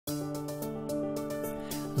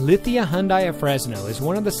Lithia Hyundai of Fresno is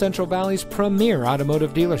one of the Central Valley's premier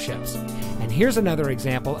automotive dealerships. And here's another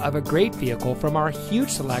example of a great vehicle from our huge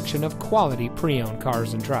selection of quality pre-owned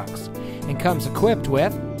cars and trucks. And comes equipped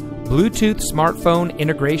with Bluetooth smartphone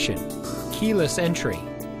integration, keyless entry,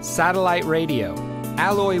 satellite radio,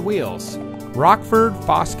 alloy wheels, Rockford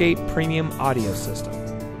Fosgate premium audio system,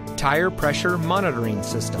 tire pressure monitoring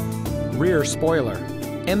system, rear spoiler,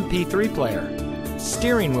 MP3 player,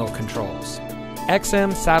 steering wheel controls,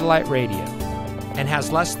 XM satellite radio, and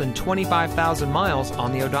has less than 25,000 miles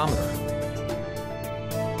on the odometer.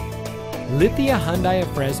 Lithia Hyundai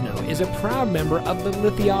of Fresno is a proud member of the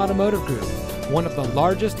Lithia Automotive Group, one of the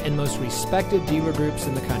largest and most respected dealer groups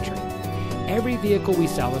in the country. Every vehicle we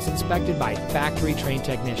sell is inspected by factory-trained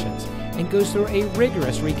technicians and goes through a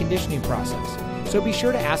rigorous reconditioning process, so be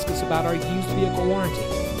sure to ask us about our used vehicle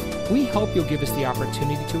warranty. We hope you'll give us the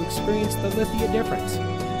opportunity to experience the Lithia difference.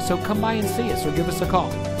 So come by and see us or give us a call.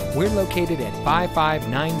 We're located at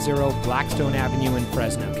 5590 Blackstone Avenue in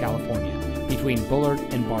Fresno, California, between Bullard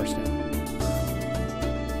and Barstow.